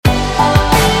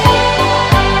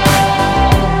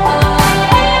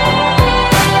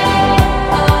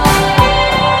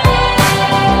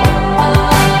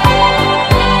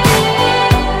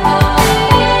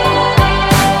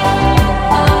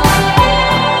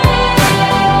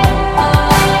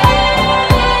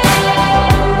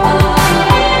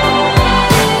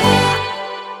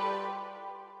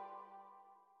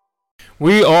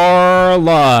We are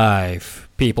live,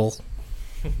 people.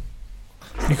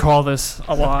 You call this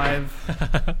alive?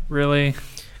 Really?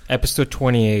 Episode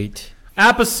 28.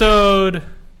 Episode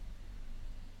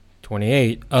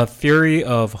 28. A Theory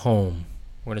of Home.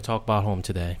 We're going to talk about home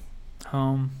today.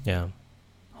 Home. Yeah.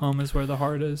 Home is where the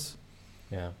heart is.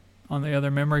 Yeah. On the other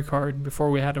memory card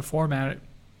before we had to format it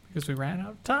because we ran out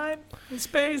of time and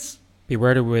space. Be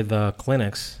ready with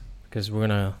clinics because we're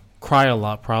going to cry a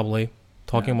lot probably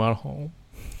talking about home.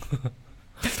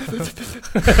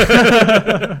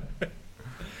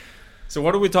 So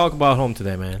what do we talk about home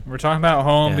today, man? We're talking about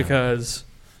home because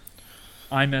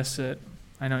I miss it.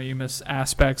 I know you miss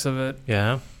aspects of it.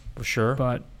 Yeah, for sure.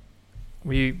 But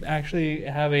we actually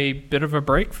have a bit of a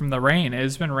break from the rain.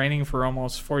 It's been raining for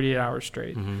almost 48 hours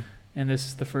straight. Mm-hmm. And this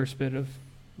is the first bit of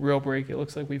real break it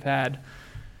looks like we've had.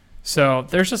 So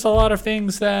there's just a lot of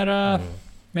things that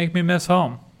make me miss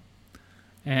home.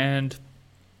 And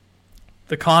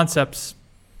the concepts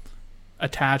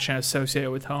attached and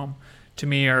associated with home to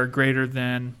me are greater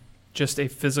than just a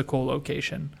physical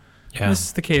location. Yeah. And this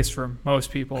is the case for most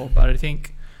people, but I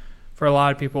think for a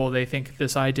lot of people, they think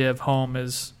this idea of home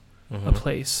is a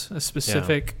place, a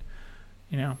specific,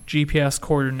 GPS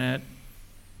coordinate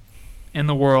in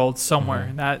the world somewhere,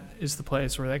 and that is the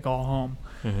place where they call home.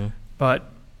 Mm-hmm. But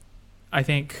I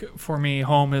think for me,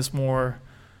 home is more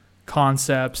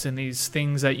concepts and these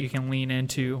things that you can lean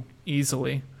into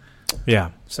easily.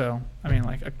 Yeah. So, I mean,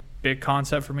 like a big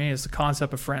concept for me is the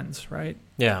concept of friends, right?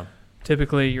 Yeah.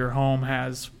 Typically, your home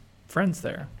has friends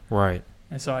there. Right.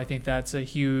 And so I think that's a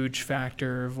huge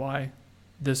factor of why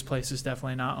this place is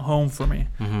definitely not home for me.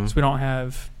 Mm-hmm. So we don't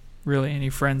have really any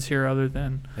friends here other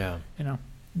than,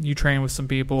 you train with some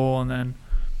people and then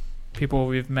people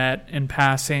we've met in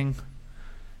passing,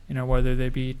 whether they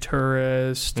be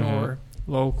tourists or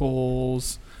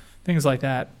locals, things like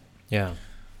that. Yeah.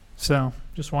 So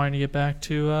just wanting to get back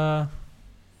to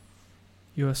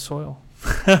U.S. soil.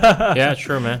 Yeah,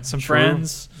 sure, man. Some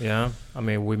friends. Yeah. I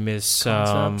mean, we miss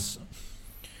Concepts.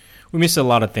 we miss a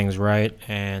lot of things, right?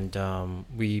 And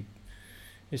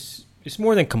it's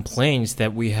more than complaints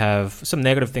that we have some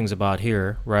negative things about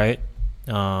here, right?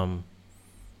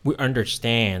 We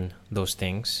understand those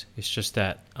things. It's just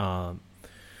that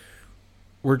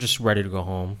we're just ready to go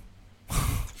home.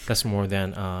 That's more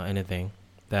than anything.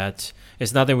 That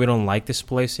it's not that we don't like this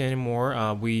place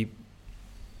anymore. We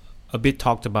a bit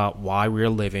talked about why we're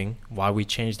living, why we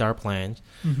changed our plans.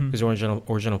 Because the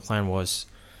original plan was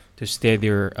to stay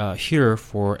there here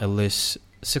for at least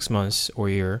 6 months or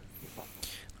a year.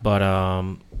 But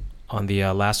on the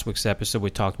last week's episode, we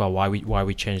talked about why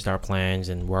we changed our plans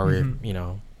and why we're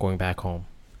going back home.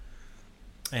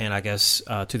 And I guess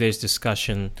today's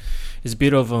discussion is a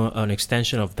bit of an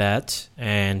extension of that,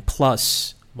 and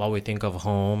plus what we think of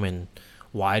home and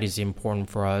why it is important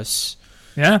for us.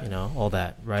 Yeah. All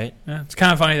that, right? Yeah. It's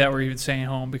kind of funny that we're even saying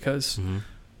home because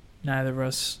neither of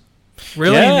us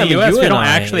really Yeah, in the U.S. we don't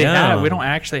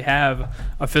actually have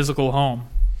a physical home.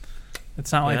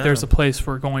 It's not like there's a place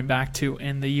we're going back to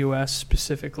in the U.S.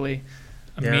 specifically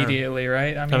immediately,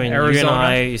 right? I mean Arizona, you and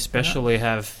I especially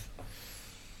have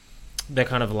that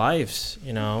kind of lives,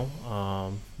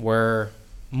 where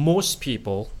most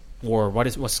people, or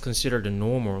what's considered a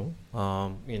normal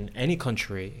in any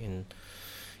country,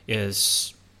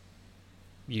 is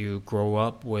you grow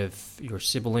up with your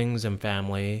siblings and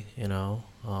family, you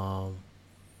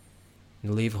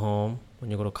leave home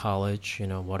when you go to college,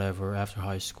 whatever, after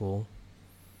high school,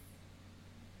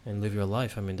 and live your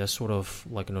life. I mean, that's sort of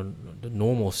like the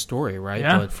normal story, right?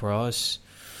 Yeah. But for us,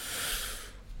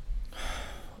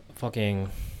 fucking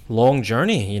long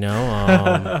journey,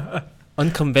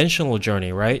 unconventional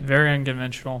journey, right? Very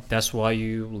unconventional. That's why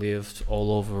you lived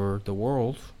all over the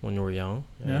world when you were young.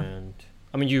 Yeah. And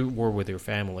I mean, you were with your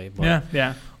family, but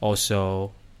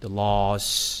also the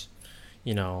laws,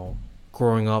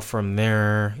 growing up from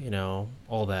there,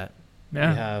 all that.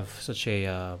 Yeah. You have such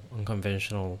a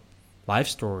unconventional life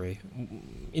story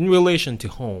in relation to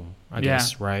home, I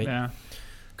guess, right? Yeah.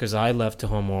 Because I left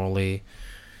home early.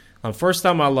 First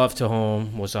time I left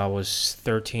home was I was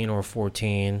 13 or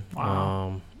 14.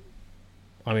 Wow.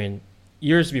 I mean,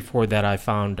 years before that, I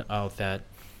found out that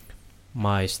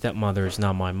my stepmother is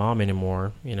not my mom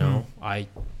anymore. I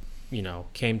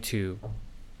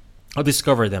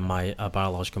discovered that my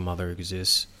biological mother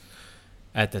exists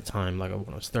at the time, like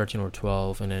when I was 13 or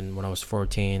 12, and then when I was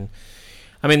 14.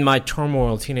 I mean, my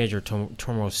teenager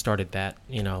turmoil started that,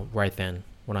 right then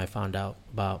when I found out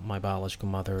about my biological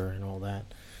mother and all that.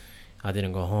 I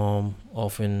didn't go home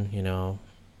often,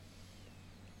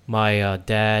 My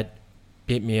dad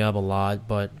beat me up a lot,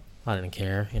 but I didn't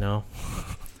care,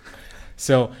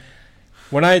 So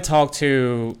when I talk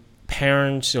to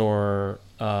parents or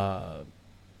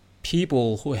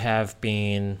people who have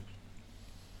been,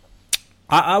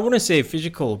 I wouldn't say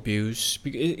physical abuse.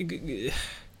 You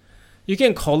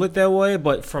can call it that way,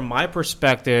 but from my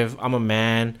perspective, I'm a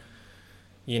man.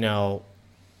 None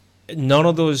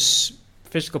of those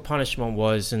physical punishment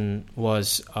was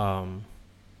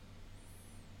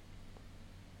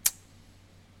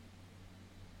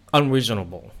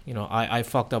unreasonable. I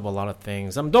fucked up a lot of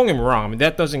things. Don't get me wrong. I mean,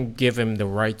 that doesn't give him the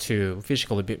right to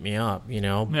physically beat me up.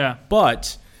 Yeah.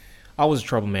 But I was a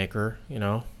troublemaker.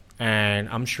 And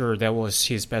I'm sure that was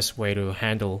his best way to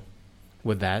handle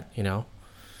with that.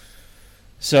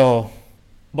 So,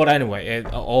 but anyway,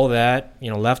 all that,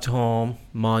 left home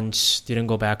months, didn't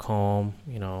go back home.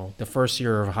 The first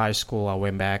year of high school, I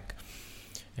went back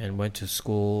and went to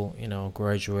school.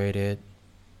 Graduated.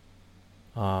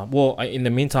 In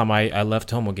the meantime, I left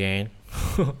home again.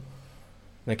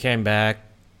 I came back,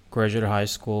 graduated high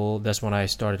school. That's when I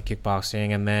started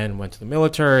kickboxing, and then went to the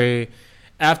military.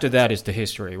 After that is the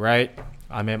history, right?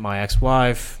 I met my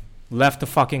ex-wife, left the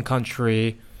fucking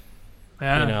country.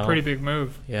 Yeah, pretty big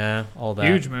move. Yeah, all that.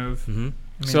 Huge move. Mm-hmm.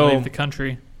 Leave the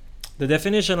country. The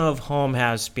definition of home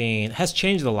has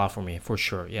changed a lot for me, for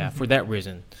sure. Yeah, for that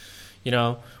reason. When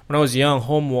I was young,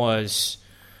 home was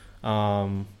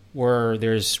where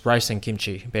there's rice and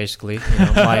kimchi, basically.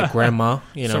 My grandma,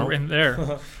 So in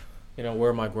there.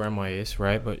 Where my grandma is,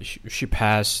 right? But she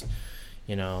passed,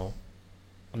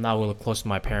 I'm not really close to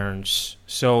my parents.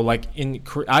 So, like,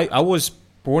 I was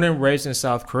born and raised in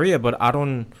South Korea, but I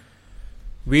don't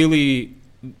really...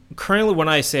 Currently, when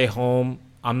I say home,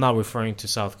 I'm not referring to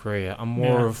South Korea. I'm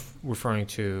more of referring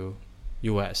to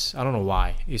U.S. I don't know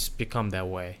why. It's become that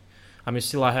way. I mean,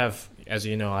 still I have, as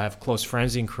you know, I have close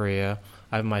friends in Korea.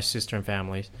 I have my sister and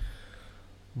families.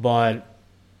 But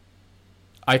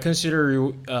I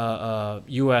consider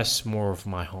U.S. more of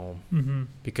my home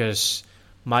because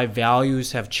my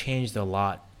values have changed a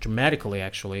lot, dramatically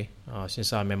actually,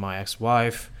 since I met my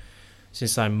ex-wife.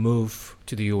 Since I moved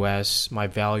to the U.S., my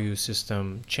value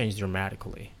system changed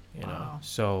dramatically. Wow.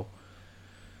 So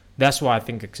that's why I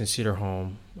think I consider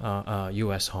home,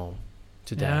 U.S. home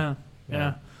today.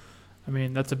 Yeah. I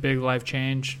mean, that's a big life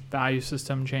change. Value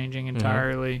system changing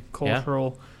entirely.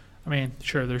 Cultural. Yeah. I mean,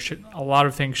 sure, there's a lot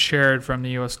of things shared from the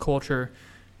U.S. culture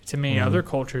to me, other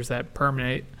cultures that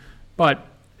permeate, but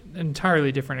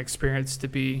entirely different experience to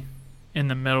be in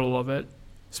the middle of it,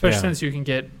 especially since you can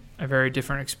get a very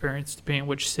different experience depending on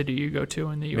which city you go to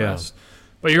in the U.S. Yeah.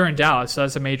 But you're in Dallas, so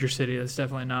that's a major city. That's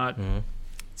definitely not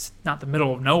it's not the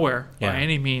middle of nowhere by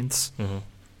any means.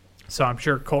 So I'm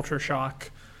sure culture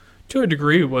shock to a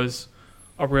degree was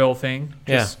a real thing,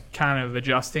 just kind of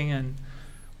adjusting. And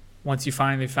once you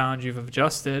finally found you've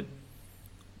adjusted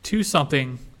to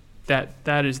something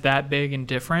that is that big and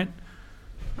different,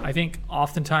 I think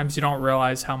oftentimes you don't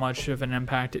realize how much of an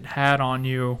impact it had on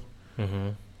you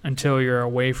until you're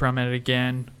away from it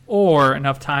again, or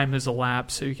enough time has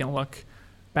elapsed so you can look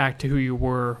back to who you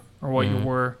were or what you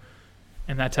were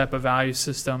and that type of value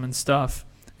system and stuff.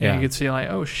 And you could see like,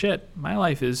 oh shit, my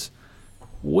life is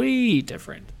way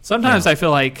different. Sometimes I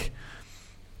feel like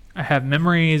I have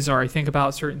memories or I think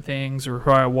about certain things or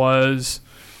who I was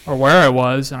or where I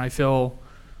was, and I feel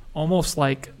almost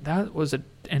like that was an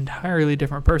entirely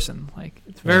different person. Like,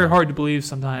 it's very hard to believe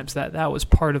sometimes that was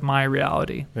part of my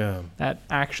reality. That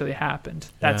actually happened.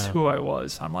 That's who I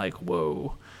was. I'm like,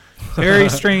 whoa. Very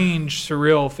strange,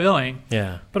 surreal feeling.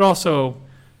 But also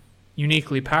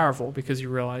uniquely powerful because you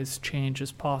realize change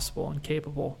is possible and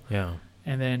capable.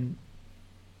 And then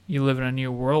you live in a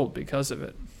new world because of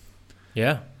it.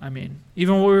 I mean,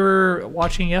 even what we were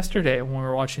watching yesterday when we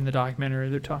were watching the documentary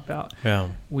that talked about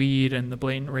weed and the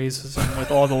blatant racism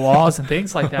with all the laws and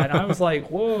things like that. And I was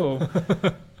like, whoa.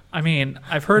 I mean,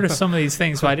 I've heard of some of these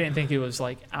things, but I didn't think it was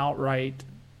like outright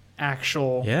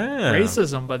actual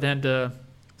racism. But then to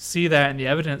see that and the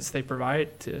evidence they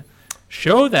provide to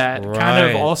show that kind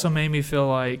of also made me feel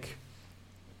like,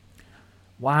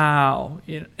 wow.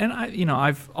 And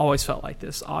I've always felt like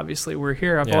this. Obviously, we're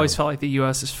here. I've always felt like the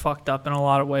U.S. is fucked up in a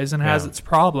lot of ways and has its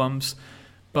problems.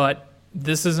 But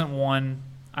this isn't one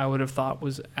I would have thought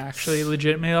was actually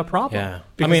legitimately a problem.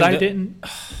 Because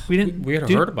we had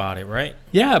heard about it, right?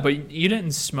 Yeah, but you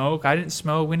didn't smoke. I didn't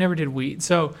smoke. We never did weed.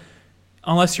 So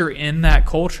unless you're in that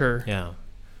culture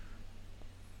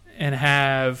and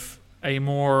have a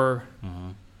more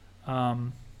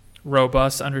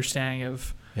robust understanding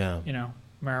of,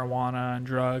 marijuana and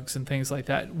drugs and things like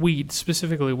that, weed,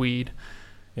 specifically weed,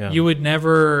 you would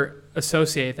never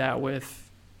associate that with,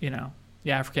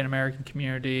 the African American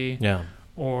community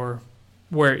or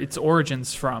where its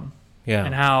origins from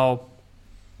and how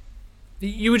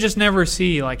you would just never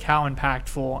see like how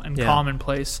impactful and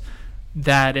commonplace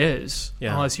that is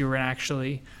unless you were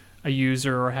actually a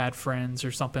user or had friends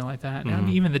or something like that. I mean,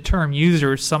 even the term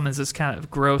user summons this kind of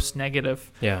gross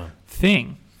negative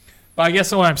thing. But I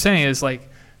guess what I'm saying is like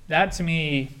that to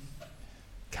me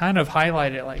kind of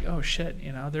highlighted like, oh shit,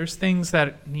 there's things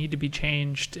that need to be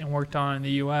changed and worked on in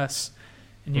the U.S.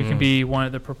 and you can be one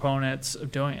of the proponents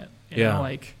of doing it. You know,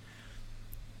 like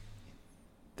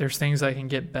there's things that can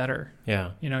get better.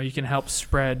 Yeah. You can help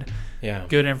spread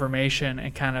good information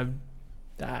and kind of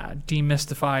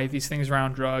demystify these things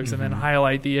around drugs and then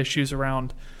highlight the issues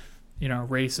around,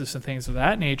 racist and things of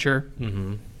that nature.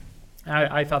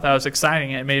 I thought that was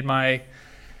exciting. It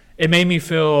made me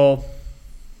feel,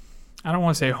 I don't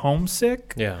want to say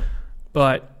homesick,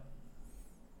 but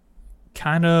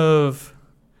kind of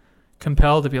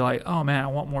compelled to be like, oh man, I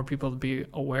want more people to be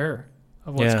aware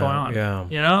of what's going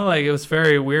on. Like it was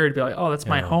very weird to be like, oh, that's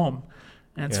my home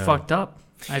and it's fucked up.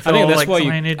 I think that's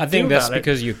like I think that's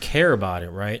because you care about it,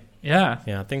 right? Yeah,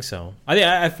 I think so.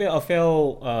 I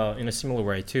feel in a similar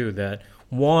way too. That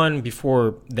one,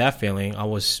 before that feeling, I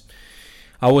was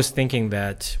thinking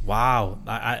that wow,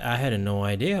 I had no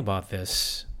idea about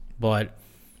this, but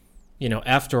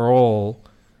after all,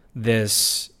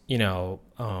 this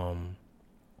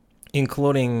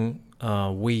including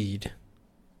weed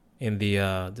in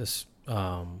the this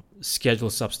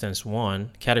scheduled substance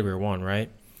 1, category 1, right?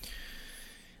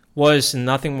 Was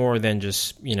nothing more than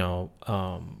just another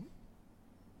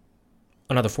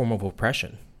form of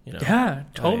oppression. Yeah,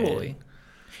 totally.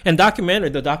 And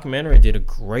the documentary did a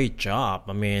great job.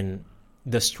 I mean,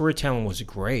 the storytelling was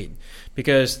great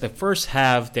because the first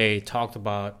half they talked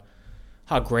about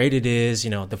how great it is,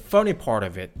 the funny part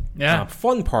of it,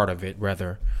 fun part of it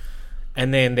rather,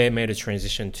 and then they made a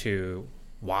transition to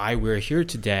why we're here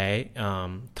today,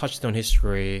 touched on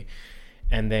history,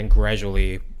 and then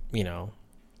gradually,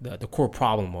 the core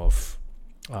problem of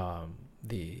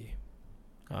the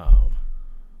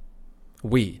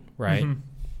weed, right?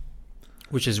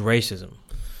 Which is racism.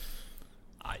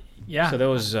 So that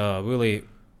was really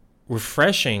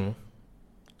refreshing.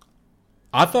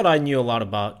 I thought I knew a lot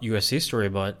about U.S. history,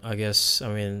 but I guess,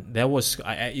 that was,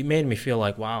 it made me feel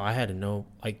like, wow, I had to know,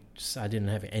 I didn't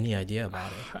have any idea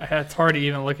about it. It's hard to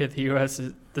even look at the U.S.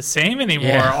 as the same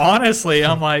anymore. Honestly,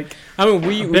 I'm like,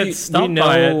 we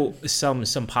know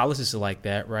some policies are like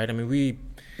that, right?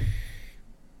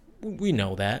 We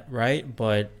know that, right?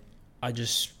 But I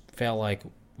just felt like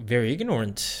very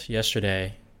ignorant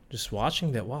yesterday. Just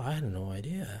watching that, wow, I had no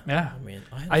idea. Yeah.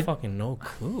 I had fucking no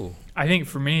clue. I think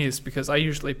for me, it's because I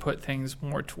usually put things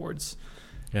more towards,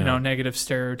 negative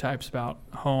stereotypes about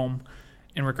home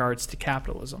in regards to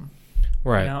capitalism.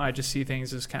 Right. I just see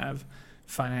things as kind of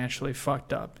financially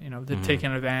fucked up. They're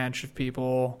taking advantage of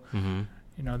people.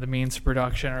 The means of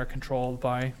production are controlled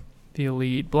by the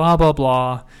elite, blah, blah,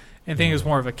 blah. And I think it's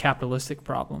more of a capitalistic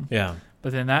problem. Yeah.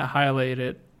 But then that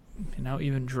highlighted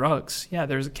even drugs. Yeah,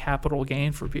 there's a capital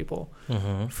gain for people,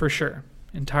 for sure.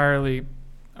 Entirely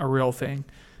a real thing.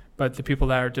 But the people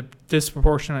that are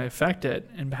disproportionately affected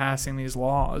in passing these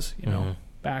laws,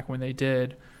 back when they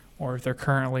did, or if they're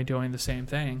currently doing the same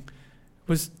thing,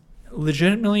 was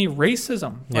legitimately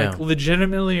racism. Like,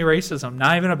 legitimately racism.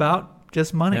 Not even about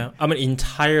just money. Yeah.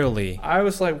 entirely. I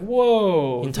was like,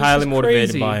 whoa. Entirely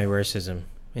motivated by racism.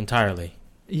 Entirely.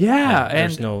 Yeah.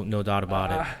 There's no doubt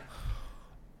about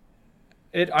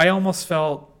it. I almost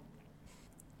felt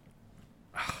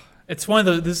it's one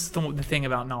of this is the thing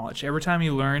about knowledge. Every time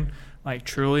you learn, like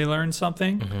truly learn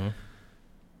something,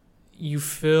 you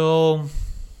feel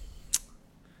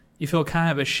kind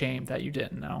of ashamed that you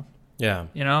didn't know. Yeah.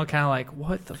 Kind of like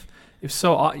what the it's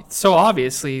so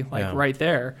obviously like right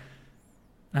there.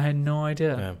 I had no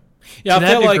idea. Yeah, I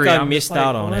felt like I missed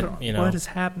out on it. What is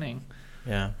happening?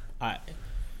 Yeah.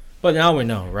 But now we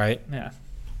know, right? Yeah.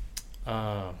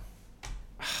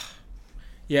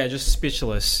 Yeah, just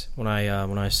speechless when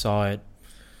I saw it.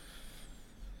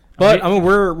 But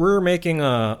we're making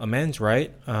amends,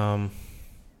 right?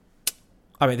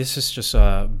 This is just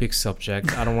a big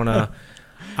subject. I don't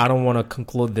want to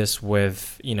conclude this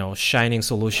with shining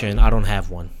solution. I don't have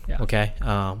one. Yeah. Okay.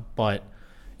 But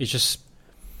it's just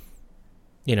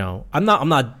I'm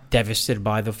not devastated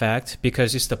by the fact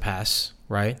because it's the past,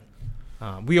 right?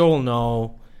 We all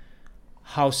know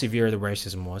how severe the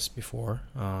racism was before.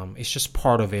 It's just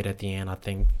part of it at the end, I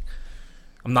think.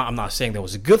 I'm not saying that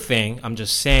was a good thing. I'm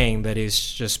just saying that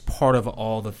it's just part of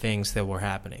all the things that were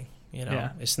happening.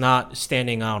 It's not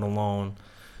standing out alone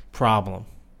problem.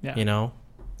 Yeah.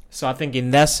 So I think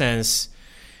in that sense,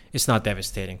 it's not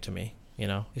devastating to me.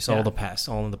 It's all the past,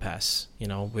 all in the past.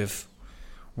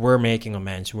 we're making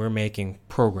amends, we're making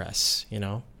progress, you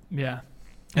know. Yeah.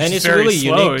 And it's very really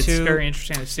slow. unique It's to very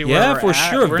interesting to see where yeah, we're for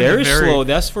at. sure, We're in the very slow.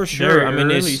 That's for sure. very I mean,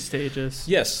 early it's stages.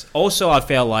 yes. Also, I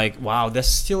felt like wow, that's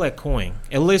still echoing.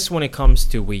 At least when it comes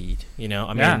to weed, you know.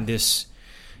 I mean, this,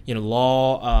 you know,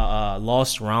 law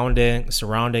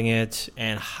surrounding it,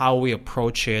 and how we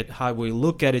approach it, how we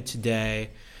look at it today,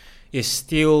 is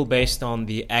still based on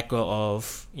the echo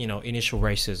of, you know, initial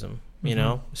racism. You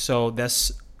know, so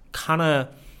that's kind of,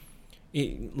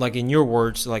 like in your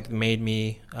words, like made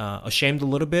me ashamed a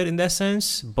little bit in that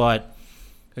sense. But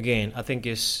again, I think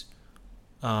it's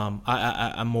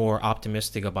I'm more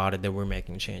optimistic about it that we're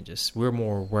making changes. We're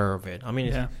more aware of it. I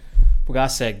mean, for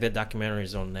God's sake, that documentary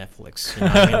is on Netflix. You know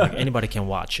what I mean? Like anybody can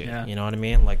watch it. Yeah. You know what I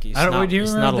mean? Like it's not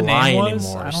a lie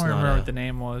anymore. I don't remember what the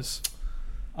name was.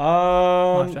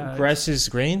 Grass is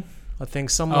green. I think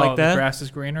something like that. The grass is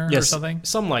greener or something?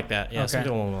 Something like that. Yeah,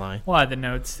 something along the line. We'll add the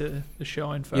notes to the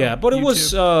show info. Yeah, but it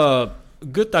was a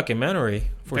good documentary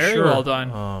for sure. Very well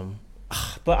done.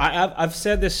 But I've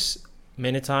said this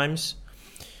many times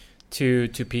to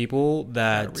people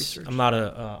that I'm not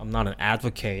an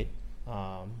advocate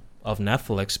of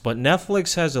Netflix, but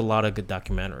Netflix has a lot of good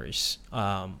documentaries.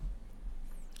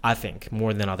 I think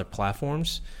more than other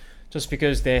platforms, just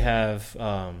because they have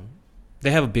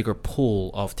a bigger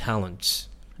pool of talents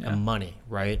and money,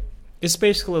 right? It's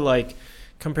basically like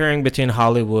comparing between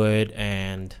Hollywood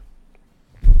and,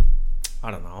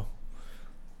 I don't know,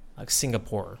 like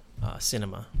Singapore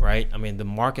cinema, right? I mean, the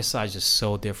market size is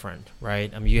so different,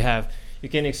 right? I mean, you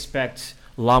can expect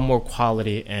a lot more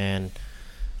quality and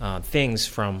things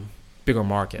from bigger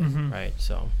market, right?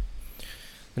 So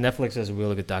Netflix has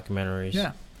really good documentaries.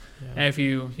 Yeah. And if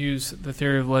you use the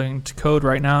theory of letting to code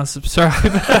right now, subscribe.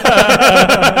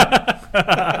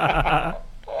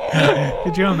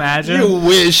 Could you imagine? You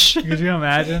wish. Could you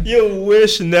imagine? You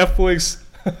wish Netflix.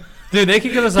 Dude, they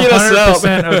could give us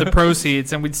 100% of the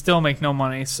proceeds, and we'd still make no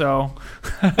money. So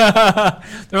they're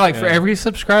like, for every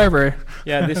subscriber.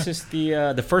 Yeah, this is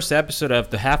the first episode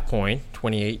of the Half Point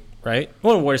 28, right?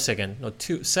 Oh, wait a second. No,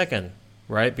 second,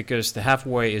 right? Because the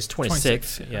halfway is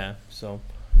 26. Yeah, so.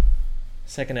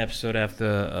 Second episode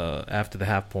after the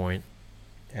Half Point,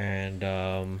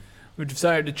 and we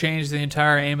decided to change the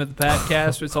entire aim of the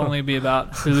podcast. It's only be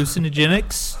about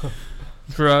hallucinogenics,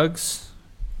 drugs,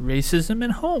 racism,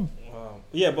 and home.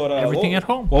 Yeah, but everything at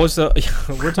home. What was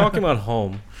we're talking about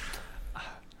home.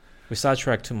 We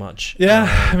sidetracked too much. Yeah,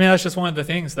 I mean that's just one of the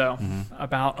things though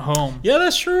about home. Yeah,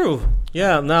 that's true.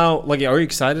 Yeah, now like, are you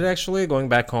excited actually going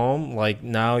back home? Like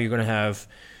now you're gonna have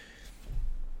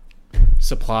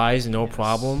supplies, no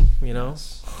problem, you know?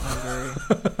 Yes, I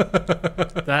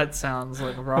agree. That sounds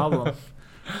like a problem.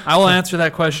 I will answer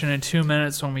that question in 2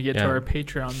 minutes when we get to our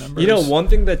Patreon members. You know, one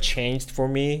thing that changed for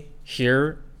me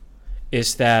here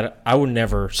is that I would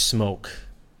never smoke.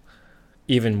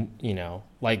 Even, you know,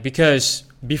 like, because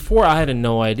before I had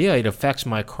no idea it affects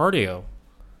my cardio.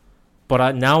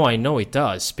 But now I know it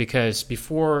does, because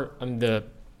before the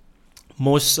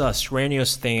most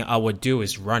strenuous thing I would do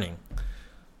is running.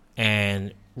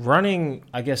 And running,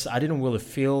 I guess I didn't really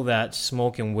feel that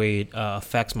smoking weed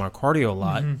affects my cardio a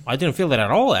lot. I didn't feel that at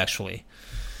all, actually.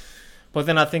 But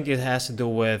then I think it has to do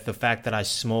with the fact that I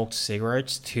smoked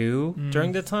cigarettes, too,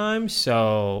 during the time.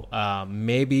 So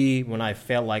maybe when I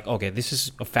felt like, okay, this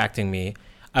is affecting me,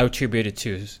 I attribute it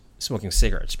to smoking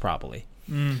cigarettes, probably.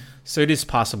 So it is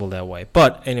possible that way.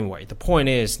 But anyway, the point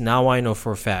is, now I know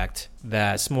for a fact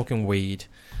that smoking weed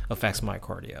affects my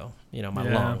cardio, you know, my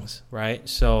lungs, right?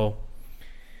 So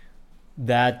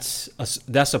that's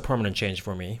a permanent change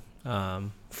for me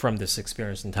from this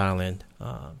experience in Thailand,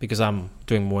 because I'm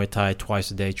doing Muay Thai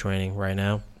twice a day training right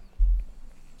now.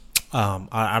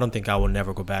 I don't think I will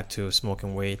never go back to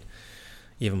smoking weed,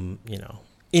 even, you know,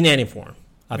 in any form.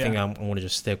 I think I'm going to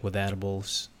just stick with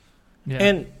edibles. Yeah.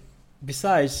 And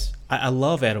besides, I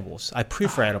love edibles. I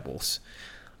prefer edibles.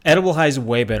 Edible high is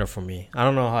way better for me. I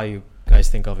don't know how you guys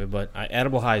think of it, but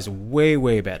edible high is way,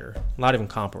 way better. Not even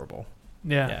comparable.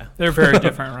 Yeah. They're very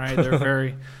different, right? They're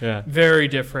very, very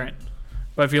different.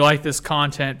 But if you like this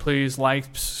content, please like,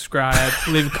 subscribe,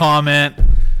 leave a comment.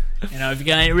 You know, if you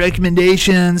got any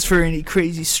recommendations for any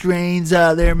crazy strains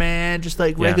out there, man, just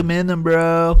like recommend them,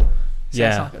 bro.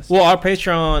 Well, our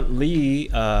Patreon, Lee,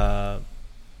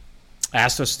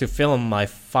 asked us to film my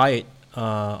fight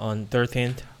on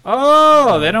 13th.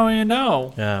 Oh, they don't even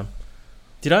know. Yeah.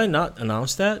 Did I not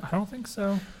announce that? I don't think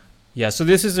so. Yeah, so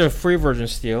this is a free version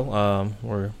still.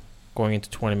 We're going into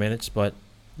 20 minutes, but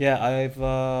yeah, I'm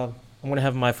going to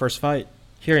have my first fight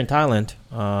here in Thailand,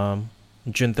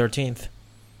 June 13th.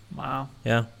 Wow.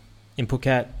 Yeah. in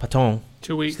Phuket, Patong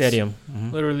 2 weeks. Stadium.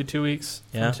 Mhm. Literally 2 weeks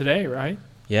Yeah. from today, right?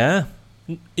 Yeah.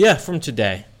 Yeah, from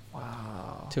today.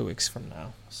 Wow. 2 weeks from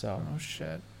now. So Oh,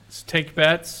 shit. Let's take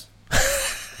bets.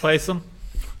 Place them.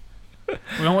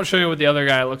 We won't show you what the other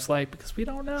guy looks like because we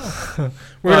don't know.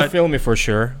 we're gonna But- film it for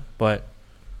sure. But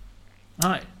All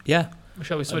right. yeah,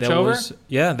 Shall we switch that over?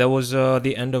 that was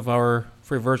the end of our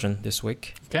free version this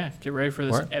week. Okay. Get ready for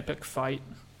this What? epic fight.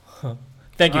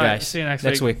 Thank you All right, guys. see you next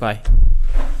Next week. week. Bye.